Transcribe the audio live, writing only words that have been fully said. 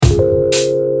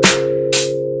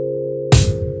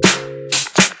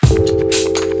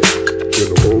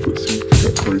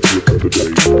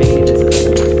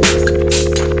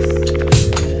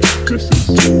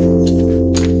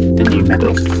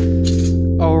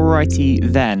Alrighty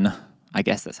then. I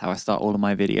guess that's how I start all of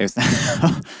my videos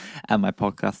now and my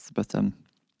podcasts. But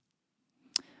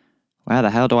where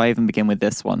the hell do I even begin with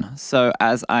this one? So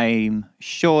as I'm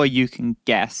sure you can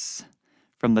guess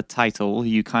from the title,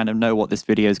 you kind of know what this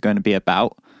video is going to be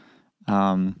about.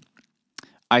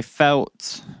 I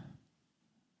felt,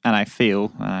 and I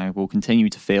feel, and I will continue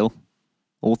to feel,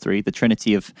 all three, the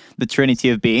trinity of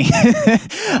being.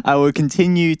 I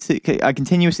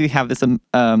continuously have this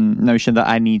notion that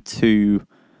I need to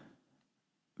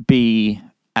be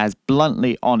as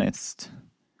bluntly honest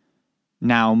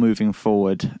now moving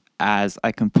forward as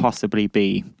I can possibly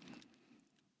be,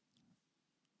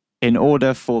 in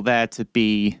order for there to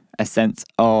be a sense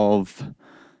of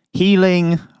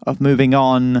healing, of moving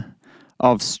on,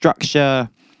 of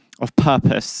structure, of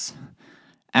purpose,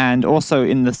 and also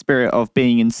in the spirit of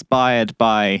being inspired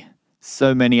by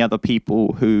so many other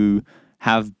people who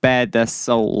have bared their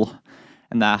soul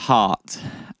and their heart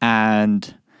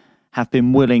and have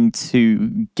been willing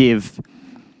to give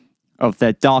of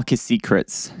their darkest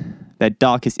secrets, their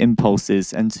darkest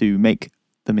impulses, and to make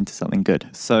them into something good.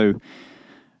 So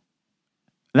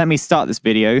let me start this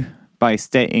video by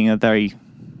stating a very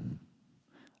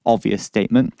obvious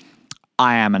statement.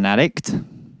 I am an addict.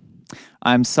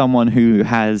 I'm someone who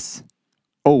has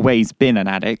always been an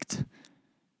addict.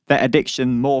 That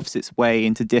addiction morphs its way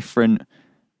into different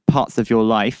parts of your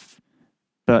life.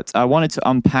 But I wanted to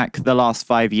unpack the last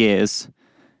 5 years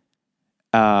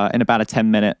in about a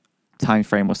 10-minute time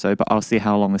frame or so, but I'll see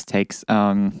how long this takes.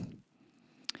 And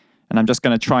I'm just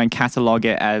going to try and catalog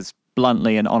it as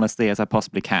bluntly and honestly as I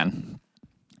possibly can.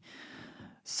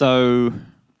 So,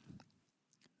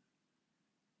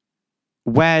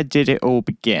 where did it all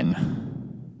begin?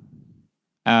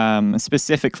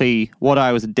 Specifically, what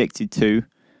I was addicted to,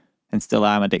 and still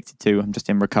am addicted to. I'm just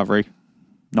in recovery,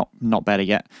 not better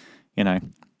yet. You know,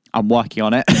 I'm working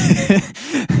on it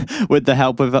with the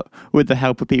help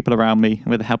of people around me,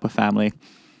 with the help of family.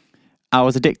 I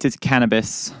was addicted to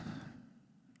cannabis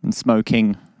and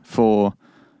smoking for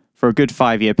a good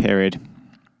 5-year period,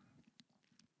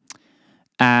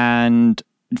 and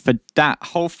for that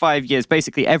whole 5 years,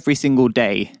 basically every single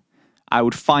day, I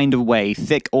would find a way,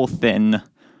 thick or thin,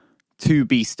 to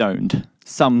be stoned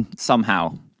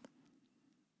somehow.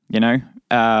 You know,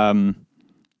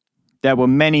 there were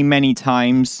many, many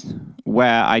times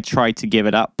where I tried to give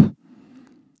it up,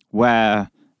 where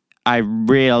I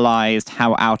realized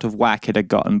how out of whack it had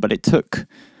gotten, but it took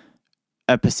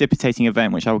a precipitating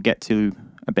event, which I will get to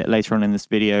a bit later on in this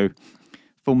video,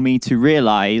 for me to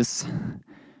realize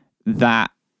that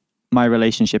my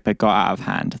relationship had got out of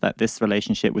hand, that this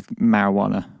relationship with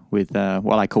marijuana, with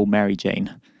what I call Mary Jane,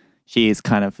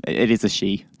 it is a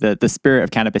she. The spirit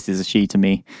of cannabis is a she to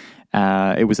me.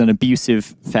 It was an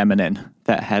abusive feminine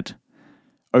that had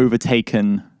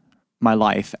overtaken my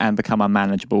life and become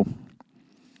unmanageable.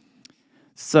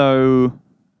 So,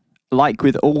 like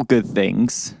with all good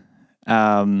things,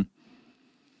 like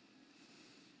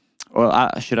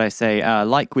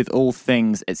with all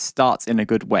things, it starts in a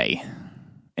good way.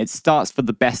 It starts for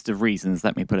the best of reasons,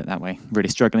 let me put it that way. Really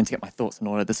struggling to get my thoughts in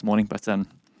order this morning, but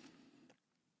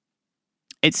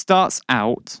it starts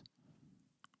out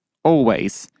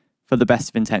always for the best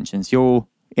of intentions. You're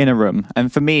in a room,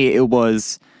 and for me, it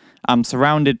was, I'm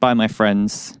surrounded by my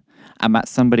friends, I'm at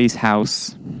somebody's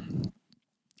house,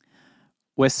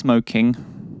 we're smoking,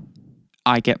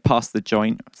 I get past the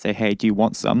joint, say, hey, do you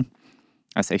want some?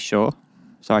 I say, sure.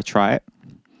 So I try it.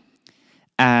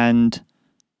 And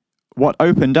what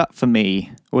opened up for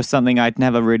me was something I'd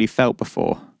never really felt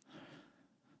before.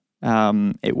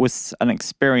 It was an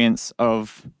experience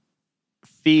of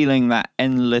feeling that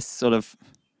endless sort of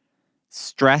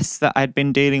stress that I'd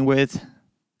been dealing with,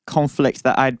 conflict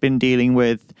that I'd been dealing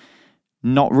with,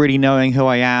 not really knowing who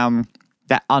I am,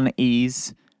 that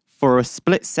unease. For a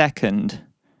split second,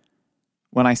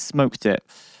 when I smoked it,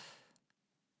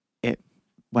 it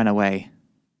went away.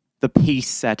 The peace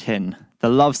set in, the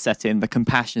love set in, the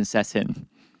compassion set in.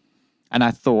 And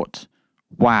I thought,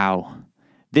 wow,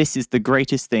 this is the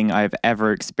greatest thing I've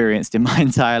ever experienced in my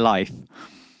entire life.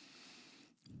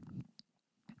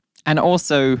 And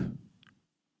also,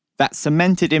 that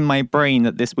cemented in my brain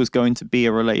that this was going to be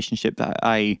a relationship that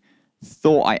I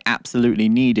thought I absolutely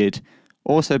needed.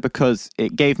 Also because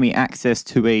it gave me access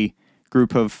to a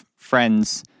group of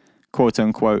friends, quote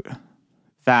unquote,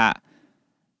 that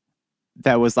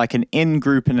there was like an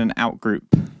in-group and an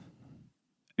out-group.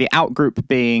 The out-group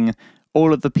being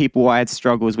all of the people I had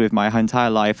struggles with my entire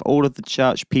life, all of the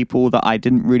church people that I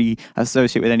didn't really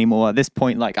associate with anymore. At this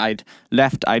point, like I'd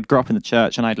grew up in the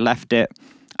church and I'd left it.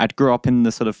 I'd grew up in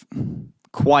the sort of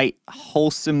quite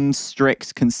wholesome,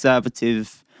 strict,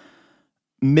 conservative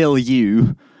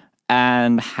milieu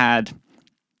and had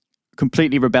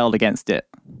completely rebelled against it.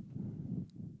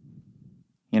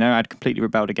 I'd completely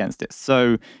rebelled against it.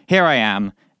 So here I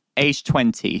am, age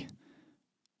 20,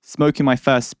 smoking my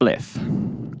first spliff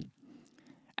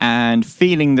and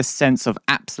feeling the sense of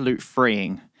absolute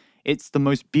freeing. It's the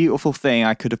most beautiful thing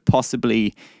I could have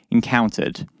possibly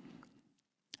encountered.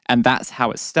 And that's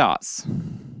how it starts.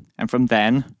 And from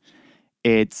then,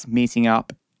 it's meeting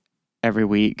up every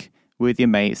week with your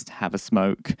mates to have a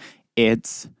smoke.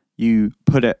 It's you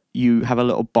have a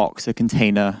little box, a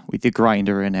container with your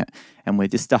grinder in it and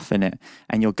with your stuff in it.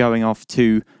 And you're going off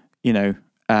to,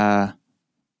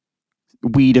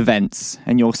 weed events,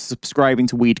 and you're subscribing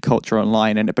to weed culture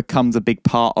online, and it becomes a big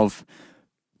part of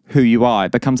who you are.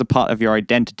 It becomes a part of your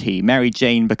identity. Mary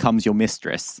Jane becomes your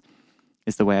mistress,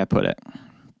 is the way I put it.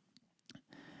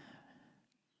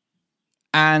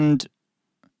 And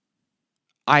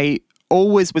I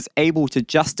always was able to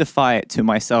justify it to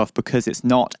myself because it's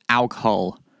not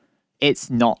alcohol. It's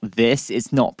not this.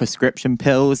 It's not prescription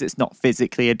pills. It's not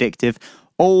physically addictive.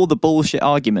 All the bullshit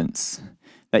arguments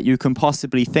that you can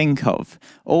possibly think of,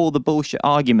 all the bullshit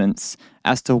arguments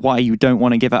as to why you don't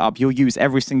want to give it up, you'll use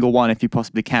every single one if you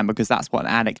possibly can, because that's what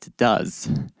an addict does.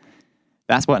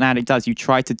 That's what an addict does. You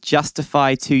try to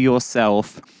justify to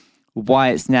yourself why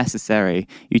it's necessary.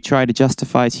 You try to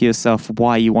justify to yourself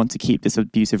why you want to keep this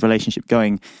abusive relationship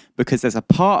going, because there's a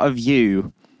part of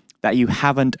you that you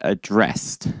haven't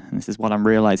addressed. And this is what I'm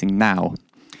realizing now.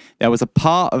 There was a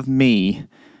part of me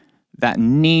that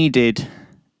needed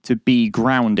to be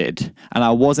grounded, and I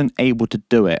wasn't able to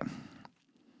do it.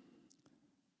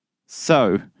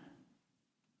 So,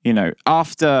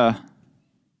 after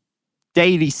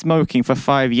daily smoking for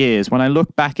 5 years, when I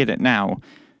look back at it now,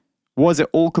 was it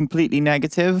all completely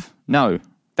negative? No.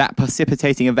 That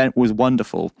precipitating event was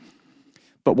wonderful.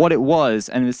 But what it was,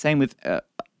 and the same with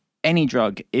any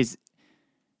drug, is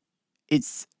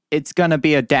it's going to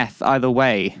be a death either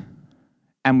way.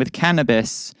 And with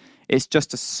cannabis, it's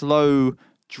just a slow,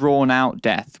 drawn-out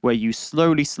death where you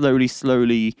slowly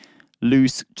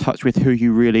lose touch with who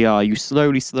you really are. You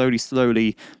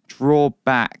slowly draw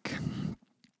back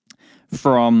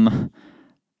from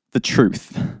the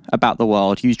truth about the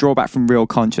world. You draw back from real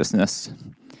consciousness,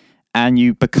 and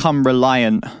you become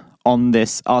reliant on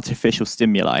this artificial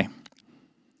stimuli.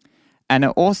 And it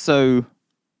also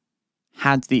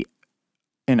had the,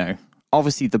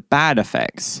 obviously the bad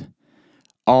effects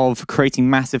of creating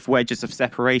massive wedges of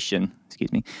separation.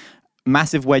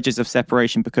 Massive wedges of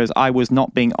separation, because I was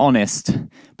not being honest,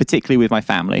 particularly with my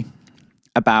family,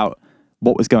 about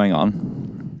what was going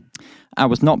on. I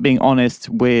was not being honest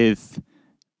with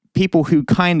people who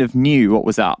kind of knew what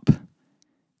was up.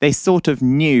 They sort of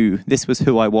knew this was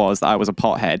who I was, that I was a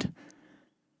pothead,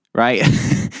 right?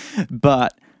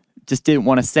 But just didn't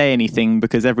want to say anything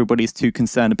because everybody's too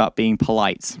concerned about being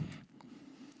polite.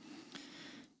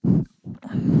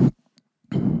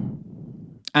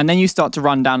 And then you start to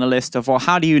run down a list of, well,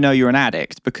 how do you know you're an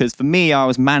addict? Because for me, I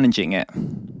was managing it.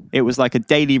 It was like a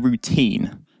daily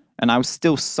routine, and I was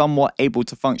still somewhat able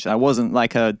to function. I wasn't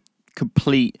like a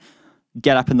complete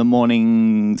get up in the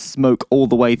morning, smoke all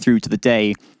the way through to the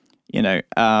day.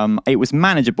 It was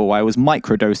manageable. I was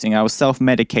microdosing. I was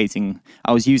self-medicating.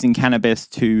 I was using cannabis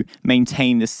to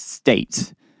maintain this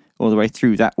state all the way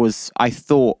through. That was, I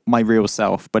thought, my real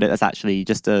self, but it's actually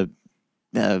just a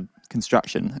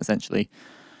construction, essentially.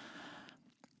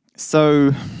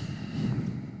 So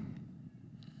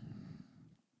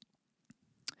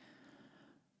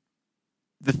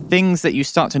the things that you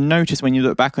start to notice when you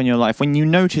look back on your life, when you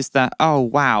notice that, oh,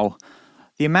 wow,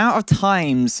 the amount of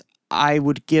times I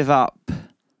would give up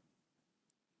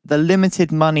the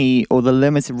limited money or the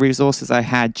limited resources I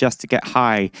had just to get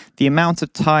high, the amount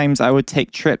of times I would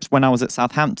take trips when I was at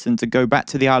Southampton to go back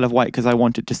to the Isle of Wight because I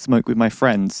wanted to smoke with my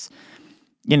friends.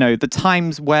 The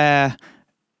times where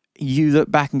you look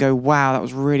back and go, wow, that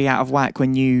was really out of whack,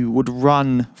 when you would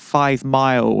run 5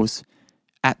 miles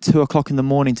at 2:00 in the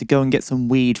morning to go and get some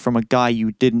weed from a guy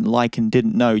you didn't like and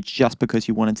didn't know just because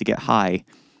you wanted to get high.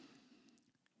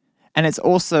 And it's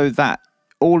also that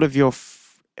all of your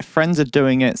friends are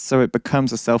doing it, so it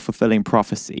becomes a self-fulfilling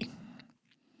prophecy.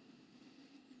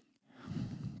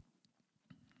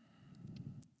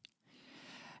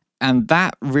 And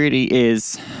that really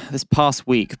is, this past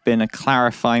week, been a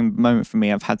clarifying moment for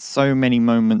me. I've had so many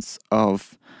moments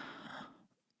of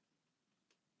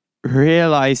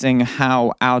realizing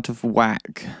how out of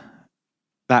whack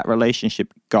that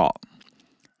relationship got.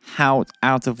 How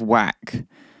out of whack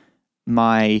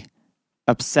my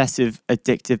obsessive,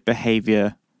 addictive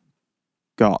behavior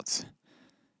got.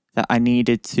 That I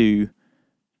needed to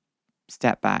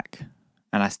step back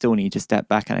And I still need to step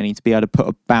back, and I need to be able to put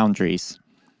up boundaries.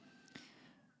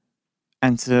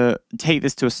 And to take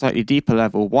this to a slightly deeper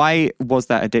level, why was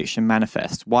that addiction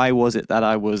manifest? Why was it that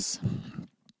I was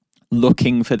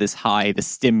looking for this high, the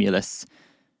stimulus?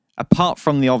 Apart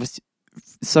from the obvious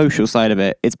social side of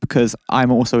it, it's because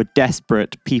I'm also a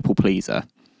desperate people pleaser.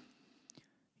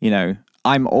 You know,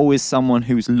 I'm always someone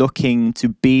who's looking to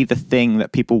be the thing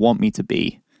that people want me to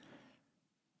be.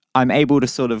 I'm able to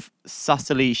sort of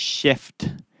subtly shift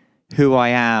who I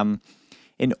am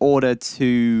in order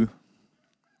to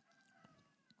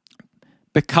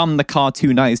become the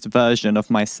cartoonized version of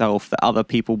myself that other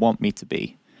people want me to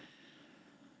be.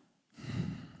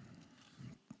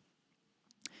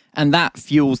 And that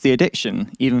fuels the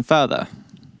addiction even further,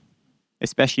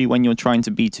 especially when you're trying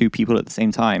to be two people at the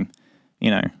same time,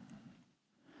 you know.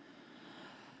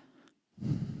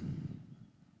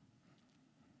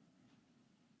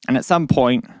 And at some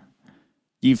point,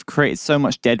 you've created so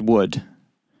much dead wood.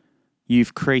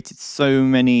 You've created so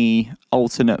many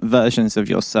alternate versions of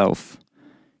yourself.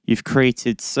 You've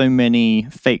created so many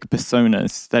fake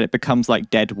personas that it becomes like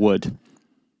dead wood.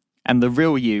 And the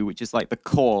real you, which is like the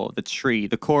core of the tree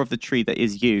that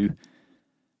is you,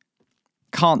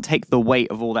 can't take the weight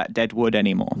of all that dead wood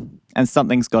anymore. And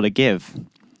something's got to give.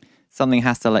 Something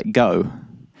has to let go.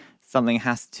 Something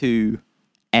has to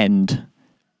end,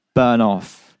 burn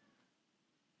off,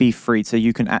 be free, so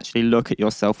you can actually look at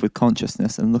yourself with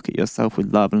consciousness and look at yourself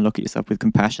with love and look at yourself with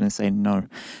compassion and say, no,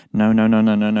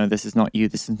 this is not you.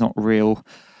 This is not real.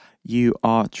 You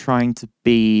are trying to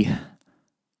be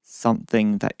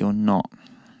something that you're not.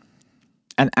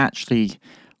 And actually,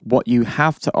 what you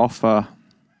have to offer,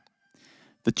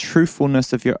 the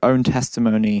truthfulness of your own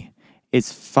testimony,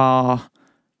 is far,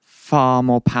 far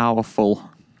more powerful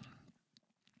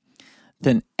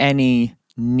than any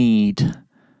need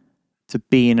to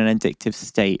be in an addictive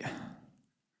state.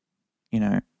 You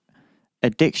know,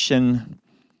 addiction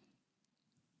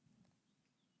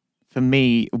for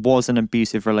me was an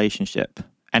abusive relationship,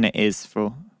 and it is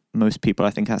for most people. I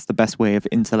think that's the best way of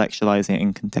intellectualizing it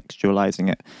and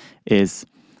contextualizing it, is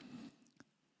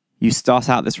you start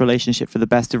out this relationship for the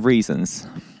best of reasons,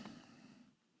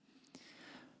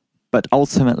 but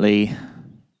ultimately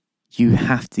you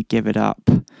have to give it up.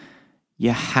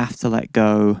 You have to let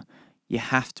go. You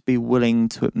have to be willing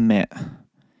to admit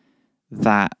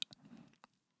that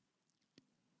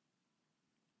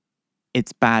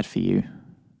it's bad for you,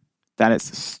 that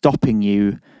it's stopping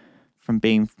you from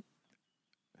being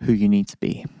who you need to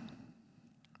be.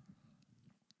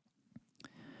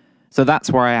 So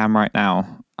that's where I am right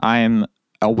now. I'm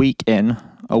a week into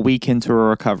a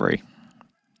recovery.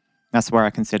 That's where I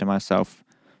consider myself.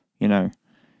 You know,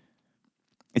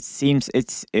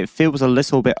 it feels a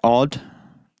little bit odd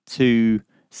to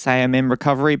say I'm in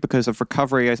recovery, because of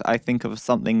recovery as I think of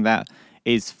something that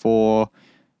is for,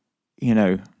 you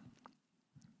know,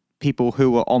 people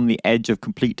who are on the edge of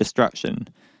complete destruction.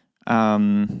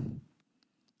 And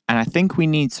I think we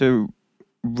need to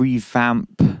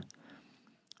revamp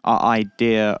our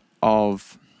idea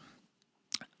of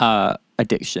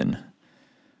addiction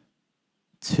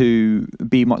to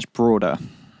be much broader.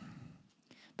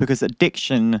 Because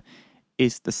addiction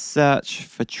is the search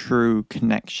for true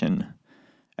connection.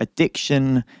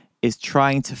 Addiction is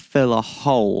trying to fill a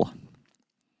hole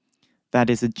that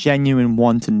is a genuine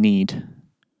want and need.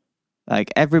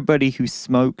 Like everybody who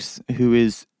smokes, who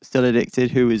is still addicted,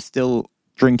 who is still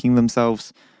drinking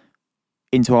themselves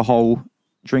into a hole,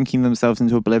 drinking themselves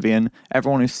into oblivion,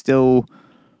 everyone who's still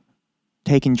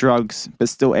taking drugs but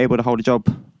still able to hold a job,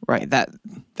 right? That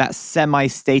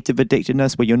semi-state of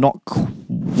addictedness where you're not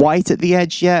quite at the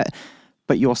edge yet,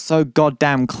 but you're so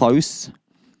goddamn close.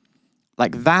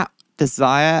 Like that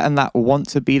desire and that want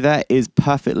to be there is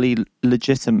perfectly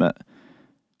legitimate.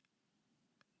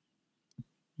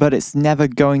 But it's never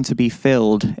going to be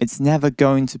filled.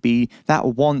 That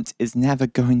want is never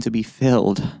going to be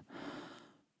filled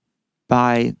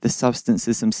by the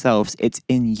substances themselves. It's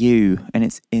in you, and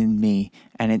it's in me,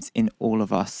 and it's in all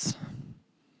of us.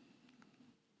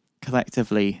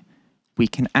 Collectively, we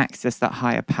can access that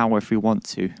higher power if we want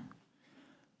to.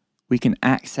 We can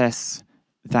access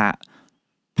that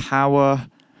power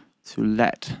to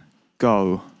let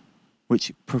go,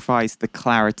 which provides the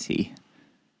clarity.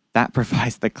 That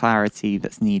provides the clarity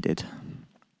that's needed.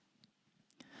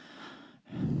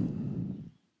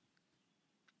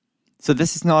 So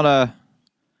this is not a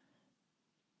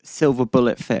silver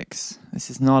bullet fix. This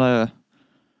is not a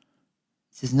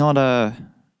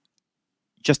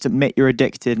just admit you're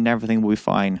addicted and everything will be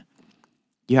fine.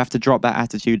 You have to drop that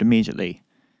attitude immediately.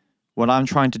 What I'm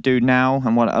trying to do now,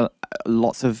 and what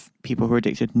lots of people who are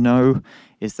addicted know,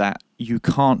 is that you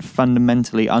can't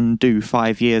fundamentally undo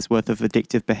 5 years worth of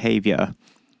addictive behavior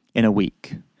in a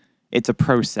week. It's a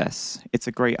process. It's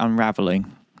a great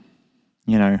unraveling.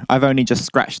 You know, I've only just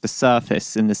scratched the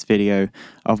surface in this video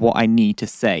of what I need to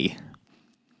say.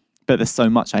 But there's so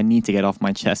much I need to get off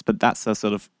my chest. But that's a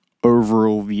sort of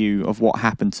overall view of what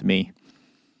happened to me.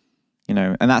 You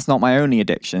know, and that's not my only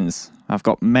addictions. I've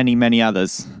got many, many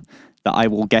others that I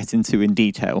will get into in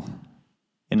detail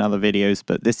in other videos,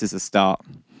 but this is a start.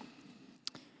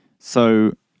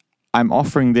 So I'm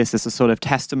offering this as a sort of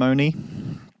testimony.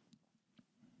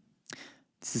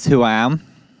 This is who I am.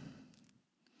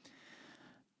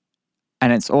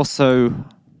 And it's also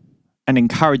an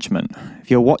encouragement. If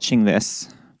you're watching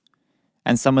this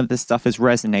and some of this stuff is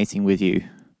resonating with you,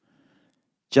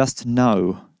 just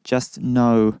know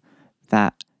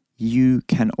that you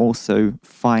can also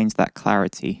find that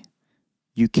clarity.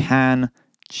 You can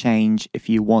change if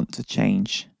you want to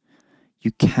change.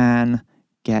 You can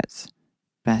get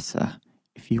better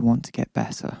if you want to get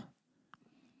better.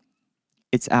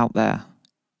 It's out there.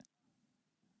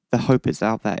 The hope is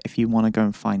out there if you want to go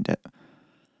and find it.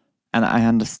 And I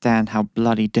understand how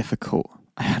bloody difficult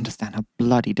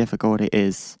it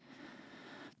is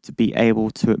to be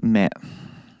able to admit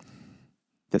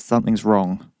that something's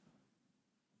wrong,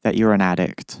 that you're an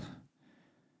addict,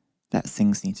 that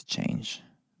things need to change.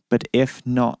 But if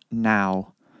not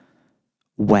now,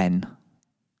 when?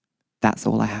 That's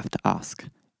all I have to ask.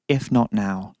 If not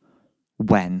now,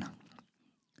 when?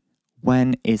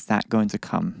 When is that going to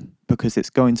come? Because it's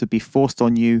going to be forced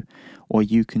on you, or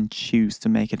you can choose to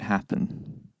make it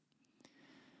happen.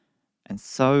 And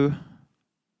so,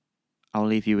 I'll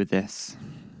leave you with this.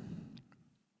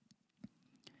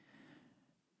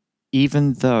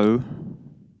 Even though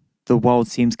the world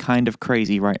seems kind of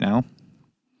crazy right now,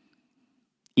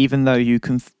 even though you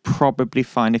can probably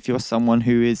find, if you're someone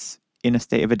who is in a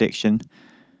state of addiction,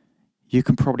 you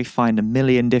can probably find a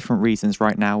million different reasons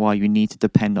right now why you need to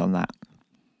depend on that.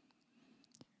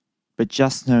 But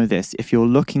just know this, if you're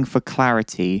looking for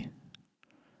clarity,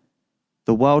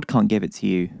 the world can't give it to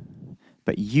you,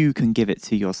 but you can give it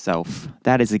to yourself.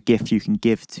 That is a gift you can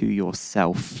give to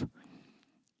yourself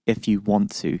if you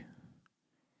want to.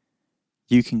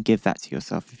 You can give that to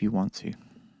yourself if you want to.